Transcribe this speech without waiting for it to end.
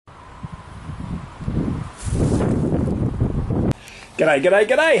G'day, g'day,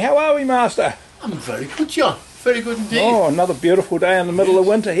 g'day. How are we, Master? I'm very good, John. Very good indeed. Oh, another beautiful day in the middle of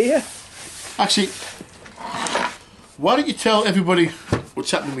winter here. Actually, why don't you tell everybody what's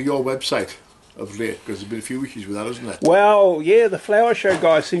happening with your website of late? Because there's been a few issues with that, hasn't there? Well, yeah, the flower show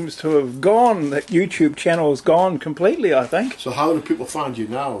guy seems to have gone. That YouTube channel has gone completely, I think. So how do people find you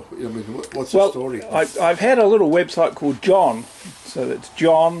now? I mean, what's the story? I've had a little website called John, so that's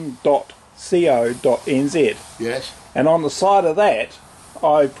john.co.nz. Yes. And on the side of that,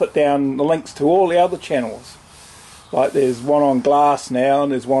 I put down the links to all the other channels. Like there's one on glass now,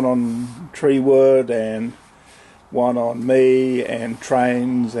 and there's one on tree wood, and one on me, and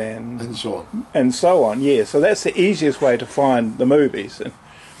trains, and so on. And so on, yeah. So that's the easiest way to find the movies. And,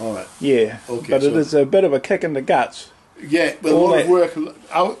 all right. Yeah. Okay. But it is a bit of a kick in the guts. Yeah, but a lot of work.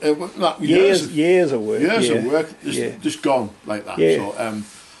 Years of work. Years of work. Just gone like that. Yeah.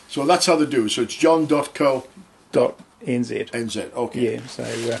 So that's how they do. So it's john.co.nz. NZ. Okay. Yeah. So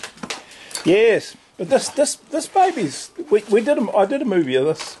yes, but this baby's. I did a movie of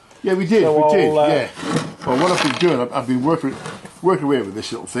this. Yeah, we did. So we did. Yeah. Well, what I've been doing, I've been working away with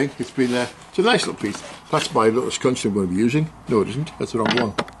this little thing. It's been it's a nice little piece. That's my little scrunchie I'm going to be using. No, it isn't. That's the wrong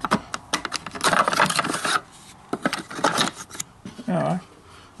one. Alright.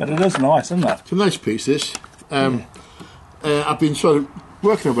 But it is nice, isn't it? It's a nice piece, this. I've been sort of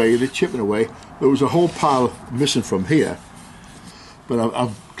working away, chipping away. There was a whole pile missing from here, but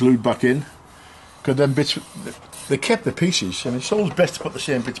I've glued back in. Because them bits, they kept the pieces, and it's always best to put the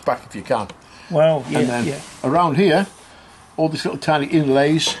same bits back if you can. Well, yeah, and then around here, all these little tiny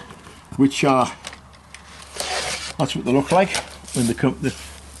inlays, which are, that's what they look like when they come.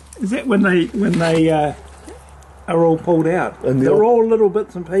 Is that when they are all pulled out? And they're all little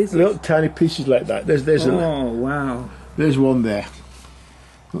bits and pieces. Little tiny pieces like that. There's wow. There's one there.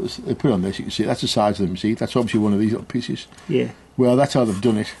 They put on this, you can see that's the size of them. See, that's obviously one of these little pieces. Yeah. Well, that's how they've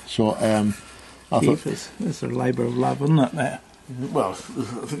done it. So I thought it's a labour of love, isn't it? That. Well, I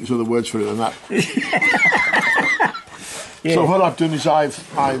think there's other words for it than that. Yeah. So what I've done is it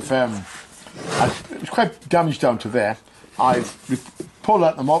was quite damaged down to there. I've pulled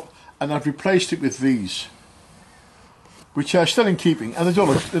out them up, and I've replaced it with these, which are still in keeping, and they don't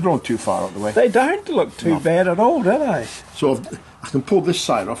look too far out of the way. They don't look too bad at all, do they? So I can pull this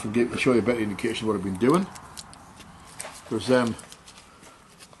side off and show you a better indication of what I've been doing. Because I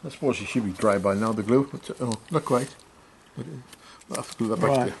suppose it should be dry by now, the glue. But, not quite. I'll have to glue that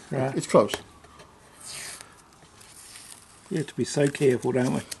back. Right. It's close. You have to be so careful,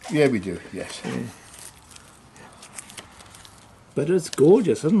 don't we? Yeah, we do, yes. Yeah. But it's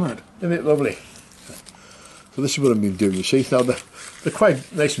gorgeous, isn't it? Isn't it lovely? So this is what I've been doing, you see. Now they're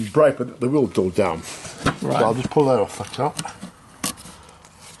quite nice and bright, but they will dull down. Right. So I'll just pull that off the top.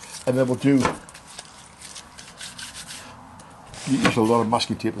 And then we'll do... You use a lot of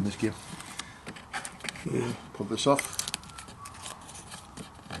masking tape in this game. Yeah. Pull this off.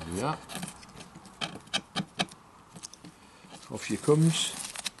 There we are. Off she comes.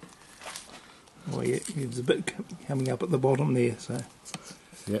 Oh yeah, there's a bit coming up at the bottom there, so...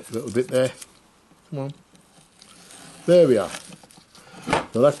 Yeah, a little bit there. Come on. There we are.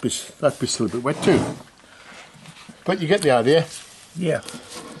 Now that bit's a little bit wet too. But you get the idea. Yeah.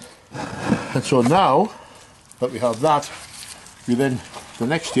 And so now that we have that, the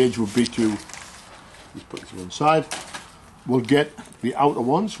next stage would be to just put this to one side. We'll get the outer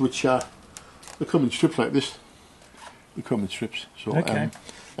ones, which they come in strips like this. They come in strips. So okay.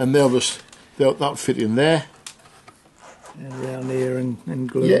 And that'll fit in there. And around there and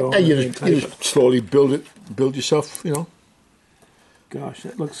glue it on. And you just slowly build yourself, you know. Gosh,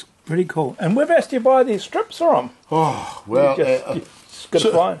 that looks pretty cool. And where else do you buy these strips from? Oh well,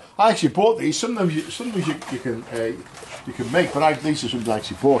 I actually bought these. Sometimes you can make, but these are something I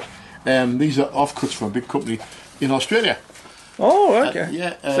actually bought. These are offcuts from a big company in Australia. Oh,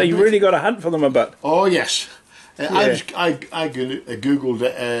 okay. So you really got to hunt for them a bit. Oh yes. I googled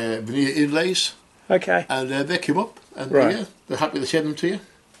Veneer inlays. Okay. And they came up, and they're happy to send them to you.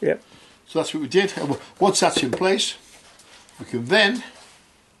 Yep. So that's what we did. And once that's in place, we can then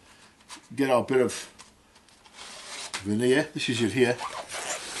get our bit of veneer. This is it here.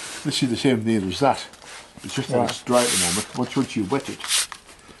 This is the same veneer as that. It's just that it's dry at the moment. Once you wet it.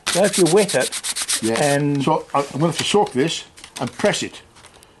 So if you wet it, and so I'm going to have to soak this and press it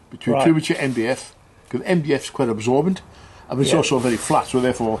between 2 inch MDF, because MDF is quite absorbent, and it's also very flat. So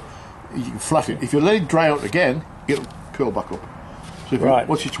therefore, you can flatten it. If you let it dry out again, it'll curl back up. So if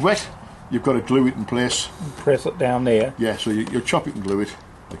once it's wet, you've got to glue it in place. And press it down there. Yeah, so you chop it and glue it,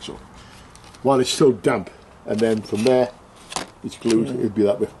 like so. While it's still damp, and then from there, it's glued. It'll be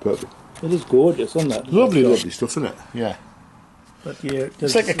that way, perfect. It is gorgeous, isn't it? Lovely, lovely stuff, isn't it? Yeah. But yeah,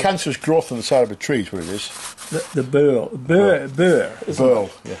 It's like a cancerous growth on the side of a tree, is what it is. the burl, isn't Burl,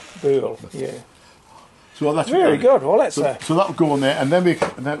 it? yeah. Burl, yeah. So that's Very good. Well, that's so that'll go on there, and then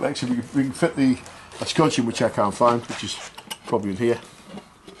actually we can fit the scotching, which I can't find, which is probably in here.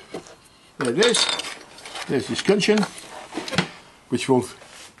 There it is. There's the scutcheon, which will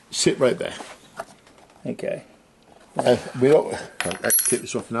sit right there. okay. I'll take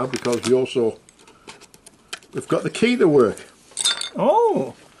this off now because we've got the key to work.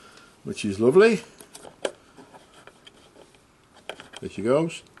 Oh, Which is lovely. There she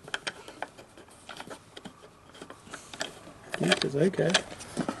goes. Jesus, okay.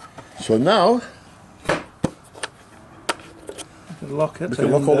 So now Lock it. we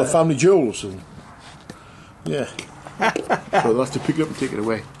can lock all the family jewels and yeah. So they'll have to pick it up and take it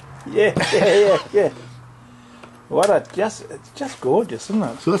away. Yeah. What it's just gorgeous, isn't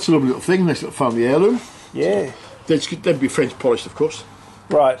it? So that's a lovely little thing, nice little family heirloom. Yeah. They'd be French polished, of course.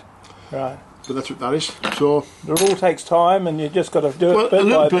 Right. But that's what that is. So It all takes time, and you just got to do it bit a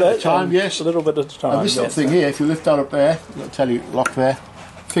little by bit at a bit, time, and yes. a little bit at a time. and this little yes. thing here, if you lift that up there, it'll tell you lock there.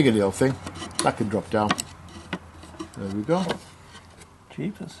 Fingernail thing, that can drop down. There we go.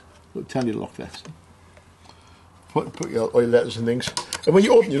 Jeepers. It'll tell you to lock there. Put your oil letters and things. And when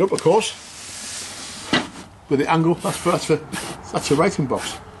you open it up, of course, with the angle, that's a writing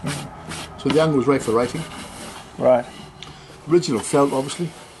box. So the angle is right for writing. Right. Original felt, obviously,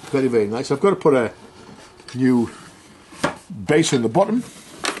 very, very nice. I've got to put a new base on the bottom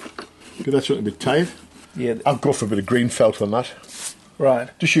because that's something a bit tight. Yeah. I'll go for a bit of green felt on that. Right.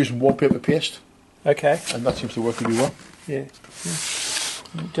 Just using wallpaper paste, Okay. and that seems to work really well. Yeah.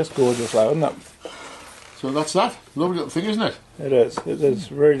 Just gorgeous, though, isn't it? So that's that. Lovely little thing, isn't it? It is. It is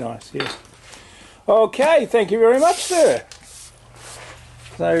very nice. Yes. Okay. Thank you very much, sir.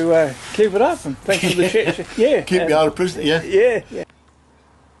 So keep it up, and thanks for the shit. Yeah. Keep me out of prison, yeah. Yeah.